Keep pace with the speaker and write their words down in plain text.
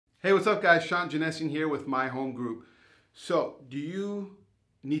Hey, what's up guys? Shant here with My Home Group. So, do you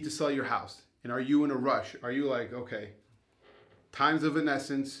need to sell your house? And are you in a rush? Are you like, okay, time's of an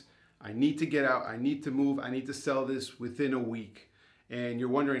essence. I need to get out. I need to move. I need to sell this within a week. And you're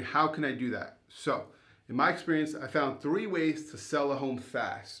wondering, how can I do that? So, in my experience, I found 3 ways to sell a home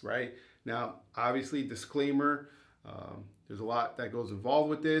fast, right? Now, obviously, disclaimer, there's a lot that goes involved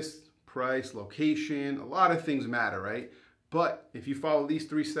with this. Price, location, a lot of things matter, right? But if you follow these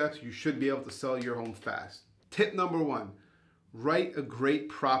 3 steps, you should be able to sell your home fast. Tip number 1, write a great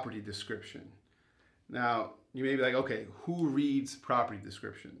property description. Now, you may be like, okay, who reads property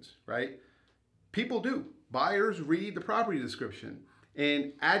descriptions, right? People do. Buyers read the property description,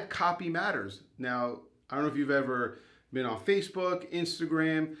 and ad copy matters. Now, I don't know if you've ever been on Facebook,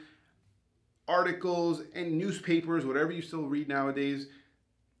 Instagram, articles, and newspapers, whatever you still read nowadays.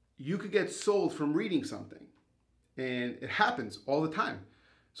 You could get sold from reading something. And it happens all the time.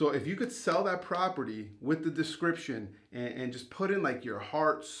 So if you could sell that property with the description and just put in like your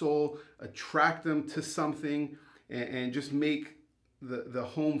heart, soul, attract them to something and just make the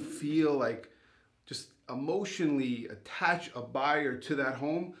home feel like just emotionally attach a buyer to that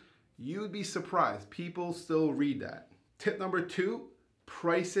home, you'd be surprised. People still read that. Tip number 2,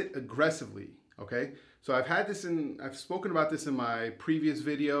 price it aggressively, okay? So I've spoken about this in my previous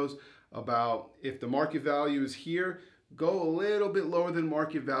videos about if the market value is here, go a little bit lower than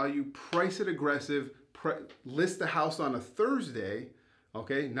market value, price it aggressive, list the house on a Thursday,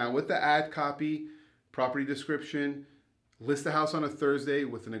 okay? Now with the ad copy, property description, list the house on a Thursday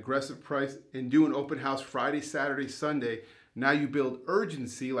with an aggressive price and do an open house Friday, Saturday, Sunday. Now you build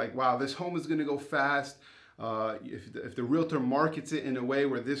urgency, like, wow, this home is gonna go fast. If the realtor markets it in a way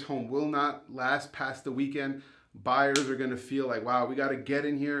where this home will not last past the weekend, buyers are gonna feel like, wow, we gotta get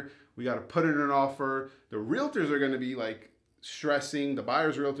in here. We got to put in an offer. The realtors are going to be like stressing. The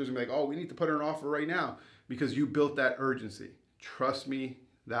buyers' realtors are going to be like, oh, we need to put in an offer right now because you built that urgency. Trust me,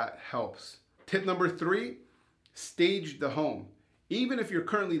 that helps. Tip number 3, stage the home. Even if you're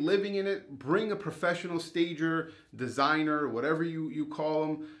currently living in it, bring a professional stager, designer, whatever you call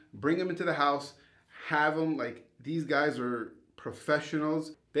them. Bring them into the house. Have them, like, these guys are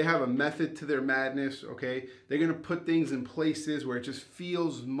professionals. They have a method to their madness, okay? They're gonna put things in places where it just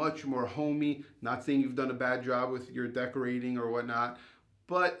feels much more homey. Not saying you've done a bad job with your decorating or whatnot,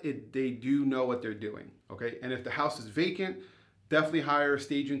 but they do know what they're doing, okay? And if the house is vacant, definitely hire a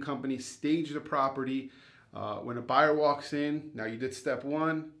staging company, stage the property. When a buyer walks in, now you did step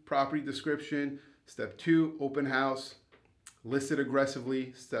 1, property description. Step 2, open house, list it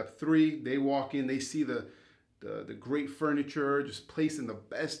aggressively. Step 3, they walk in, they see the great furniture, just placed in the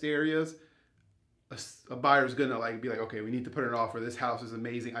best areas. A buyer's gonna be like, okay, we need to put an offer. This house is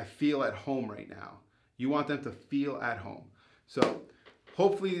amazing. I feel at home right now. You want them to feel at home. So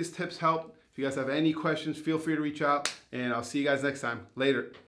hopefully these tips help. If you guys have any questions, feel free to reach out, and I'll see you guys next time. Later.